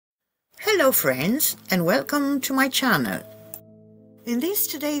Hello friends, and welcome to my channel. In this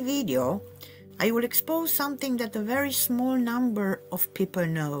today video, I will expose something that a very small number of people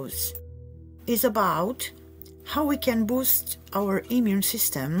knows. It's about how we can boost our immune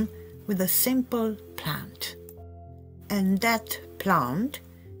system with a simple plant. And that plant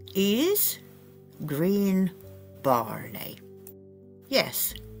is green barley.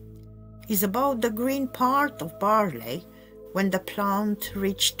 Yes, it's about the green part of barley when the plant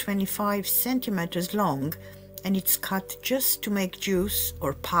reached 25 centimeters long and it's cut just to make juice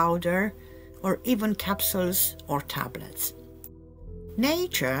or powder or even capsules or tablets.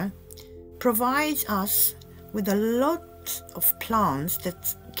 Nature provides us with a lot of plants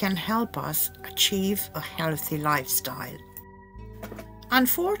that can help us achieve a healthy lifestyle.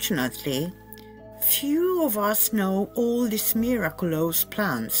 Unfortunately, few of us know all these miraculous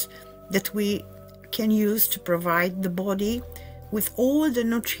plants that we can use to provide the body with all the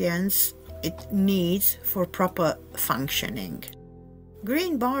nutrients it needs for proper functioning.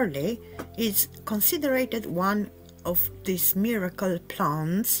 Green barley is considered one of these miracle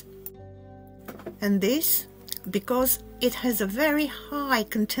plants, and this because it has a very high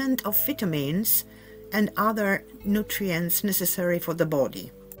content of vitamins and other nutrients necessary for the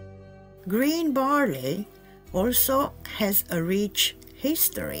body. Green barley also has a rich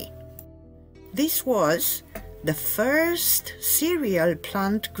history. This was the first cereal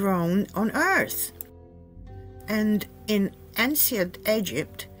plant grown on earth, and in ancient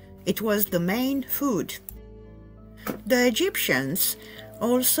Egypt it was the main food. The Egyptians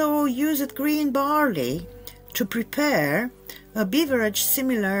also used green barley to prepare a beverage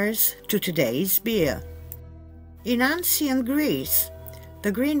similar to today's beer. In ancient Greece,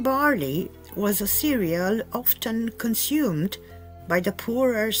 the green barley was a cereal often consumed by the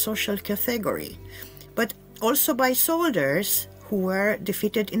poorer social category, but also by soldiers who were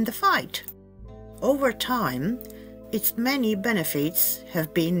defeated in the fight. Over time, its many benefits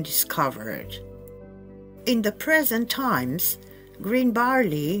have been discovered. In the present times, green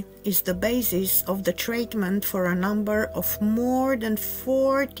barley is the basis of the treatment for a number of more than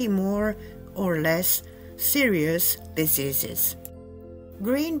 40 more or less serious diseases.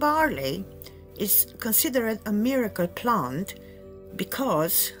 Green barley is considered a miracle plant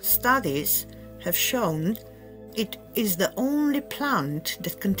because studies have shown it is the only plant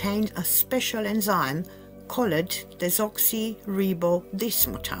that contains a special enzyme called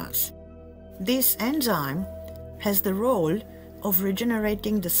desoxyribodismutase. This enzyme has the role of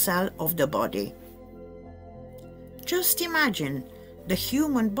regenerating the cell of the body. Just imagine the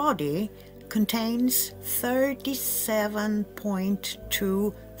human body contains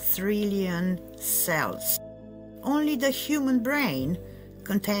 37.2 trillion cells. Only the human brain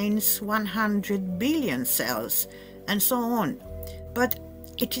contains 100 billion cells, and so on. But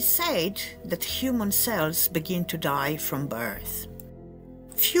it is said that human cells begin to die from birth.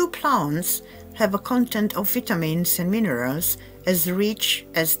 Few plants have a content of vitamins and minerals as rich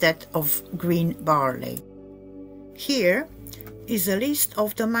as that of green barley. Here is a list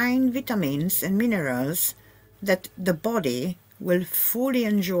of the main vitamins and minerals that the body will fully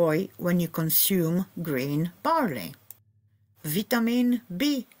enjoy when you consume green barley. Vitamin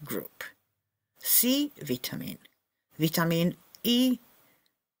B group, C vitamin, vitamin E,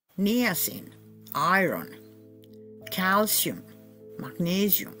 niacin, iron, calcium,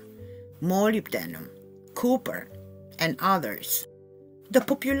 magnesium, molybdenum, copper, and others. The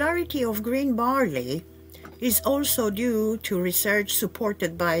popularity of green barley is also due to research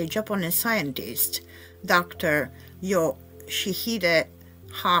supported by Japanese scientist Dr. Yoshihide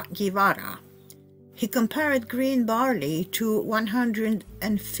Hagiwara. He compared green barley to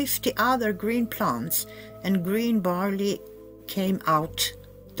 150 other green plants, and green barley came out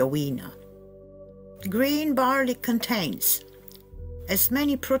the winner. Green barley contains as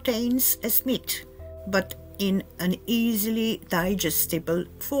many proteins as meat, but in an easily digestible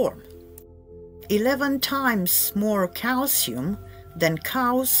form. 11 times more calcium than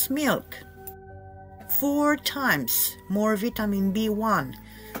cow's milk. 4 times more vitamin B1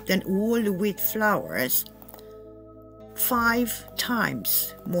 than whole wheat flours. 5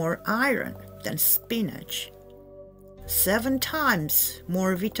 times more iron than spinach. 7 times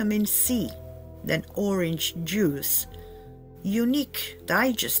more vitamin C than orange juice. Unique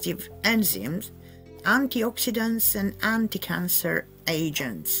digestive enzymes, antioxidants, and anti-cancer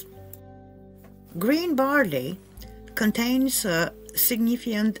agents. Green barley contains a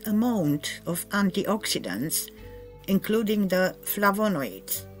significant amount of antioxidants, including the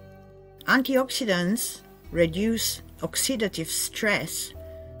flavonoids. Antioxidants reduce oxidative stress,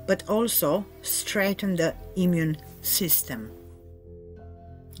 but also strengthen the immune system.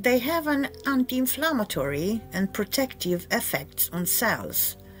 They have an anti-inflammatory and protective effects on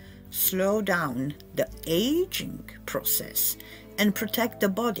cells, slow down the aging process, and protect the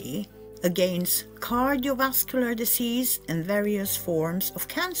body against cardiovascular disease and various forms of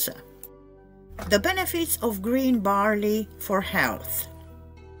cancer. The benefits of green barley for health.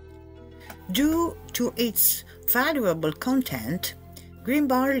 Due to its valuable content, green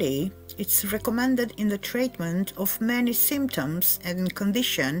barley is recommended in the treatment of many symptoms and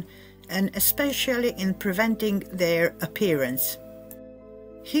conditions, and especially in preventing their appearance.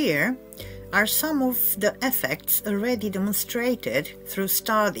 Here are some of the effects already demonstrated through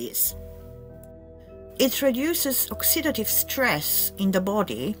studies. It reduces oxidative stress in the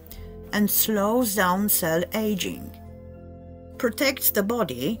body and slows down cell aging. Protects the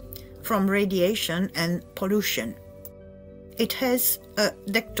body from radiation and pollution. It has a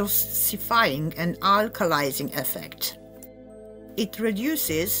detoxifying and alkalizing effect. It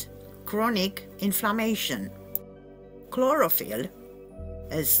reduces chronic inflammation. Chlorophyll,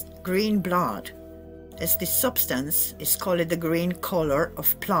 as green blood, as this substance is called the green color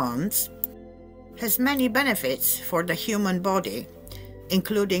of plants, has many benefits for the human body,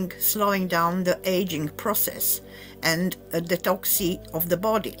 including slowing down the aging process and a detoxing of the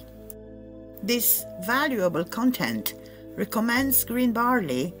body. This valuable content recommends green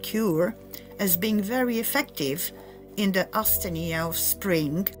barley cure as being very effective in the asthenia of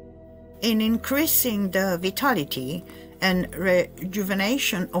spring, in increasing the vitality and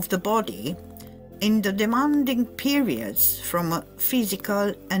rejuvenation of the body in the demanding periods from a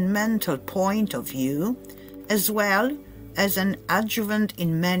physical and mental point of view, as well as an adjuvant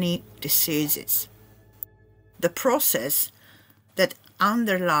in many diseases. The process that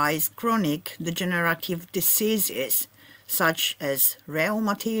underlies chronic degenerative diseases such as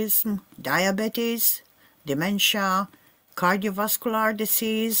rheumatism, diabetes, dementia, cardiovascular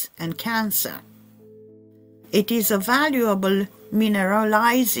disease, and cancer. It is a valuable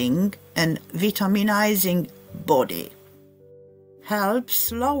mineralizing and vitaminizing body.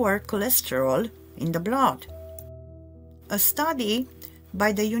 Helps lower cholesterol in the blood. A study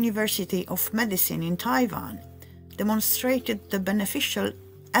by the University of Medicine in Taiwan demonstrated the beneficial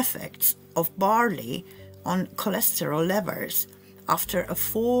effects of barley on cholesterol levels after a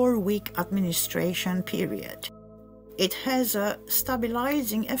 4-week administration period. It has a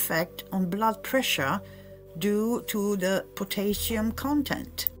stabilizing effect on blood pressure due to the potassium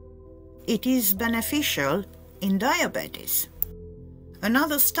content. It is beneficial in diabetes.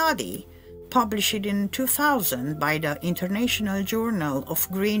 Another study published in 2000 by the International Journal of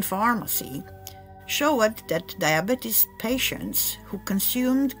Green Pharmacy showed that diabetes patients who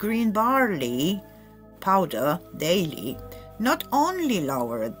consumed green barley powder daily not only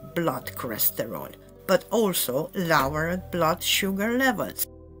lowered blood cholesterol, but also lowered blood sugar levels.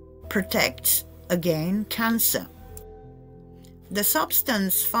 Protects against cancer. The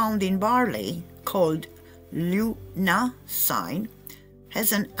substance found in barley, called lunacin,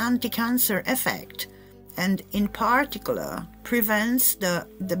 has an anti-cancer effect and in particular prevents the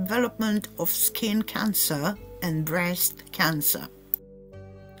development of skin cancer and breast cancer.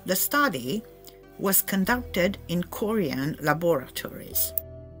 The study was conducted in Korean laboratories.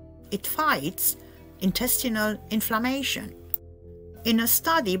 It fights intestinal inflammation. In a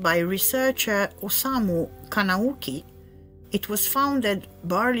study by researcher Osamu Kanaoki, it was found that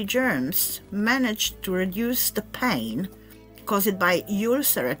barley germs managed to reduce the pain caused by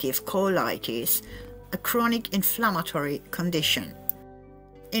ulcerative colitis, a chronic inflammatory condition.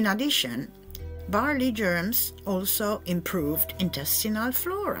 In addition, barley germs also improved intestinal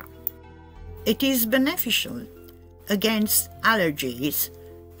flora. It is beneficial against allergies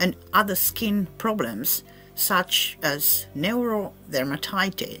and other skin problems such as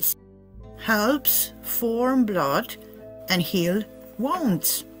neurodermatitis, helps form blood and heal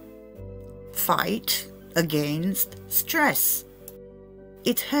wounds, fight against stress.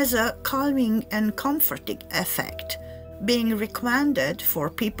 It has a calming and comforting effect, being recommended for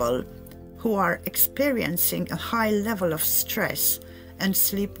people who are experiencing a high level of stress and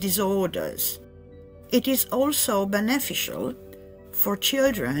sleep disorders. It is also beneficial for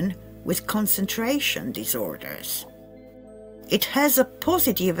children with concentration disorders. It has a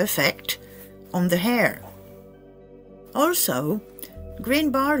positive effect on the hair. Also, green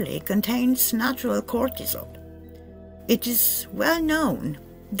barley contains natural cortisol. It is well known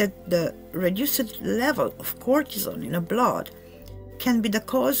that the reduced level of cortisol in the blood can be the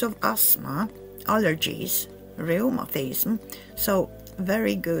cause of asthma, allergies, rheumatism, so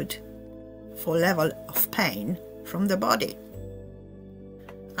very good for level of pain from the body.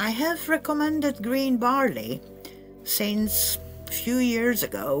 I have recommended green barley since few years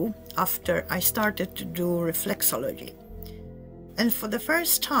ago after I started to do reflexology. And for the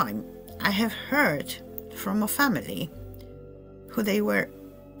first time, I have heard from a family who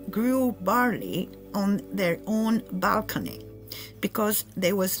grew barley on their own balcony because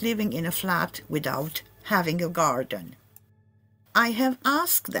they was living in a flat without having a garden. I have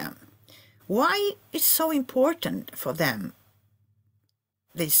asked them why it's so important for them,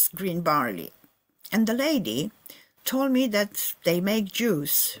 this green barley. And the lady told me that they make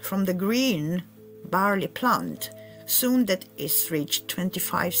juice from the green barley plant. Soon that is reached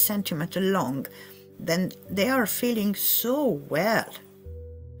 25 centimeters long, then they are feeling so well.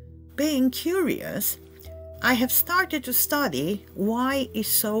 Being curious, I have started to study why it's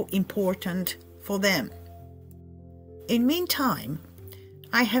so important for them. In meantime,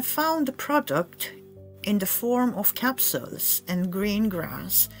 I have found the product in the form of capsules and green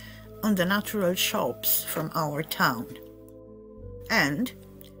grass on the natural shops from our town. And,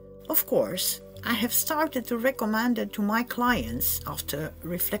 of course, I have started to recommend it to my clients after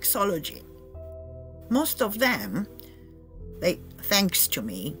reflexology. Most of them, thanks to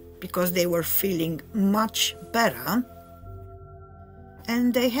me, because they were feeling much better,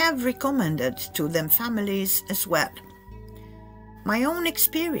 and they have recommended to them families as well. My own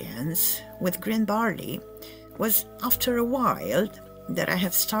experience with green barley was after a while that I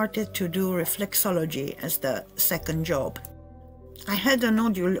have started to do reflexology as the second job. I had a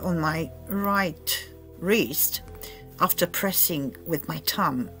nodule on my right wrist after pressing with my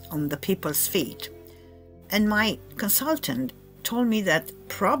thumb on the people's feet, and my consultant told me that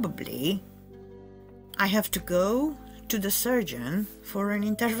probably I have to go to the surgeon for an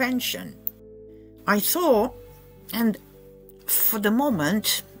intervention. I thought, and for the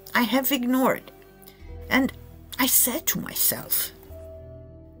moment I have ignored, and I said to myself,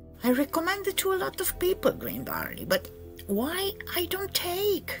 I recommend it to a lot of people, green barley, but why I don't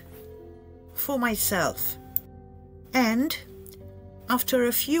take for myself? And after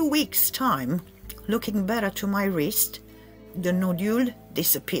a few weeks' time, looking better to my wrist, the nodule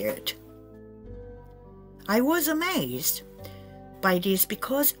disappeared. I was amazed by this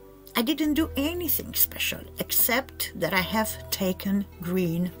because I didn't do anything special except that I have taken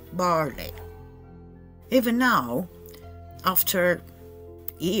green barley. Even now, after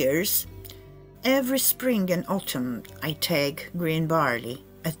years, every spring and autumn I take green barley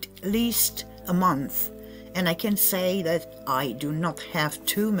at least a month, and I can say that I do not have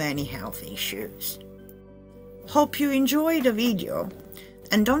too many health issues. Hope you enjoyed the video,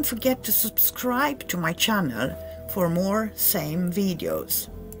 and don't forget to subscribe to my channel for more same videos.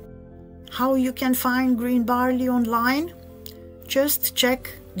 How you can find green barley online? Just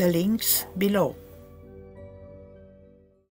check the links below.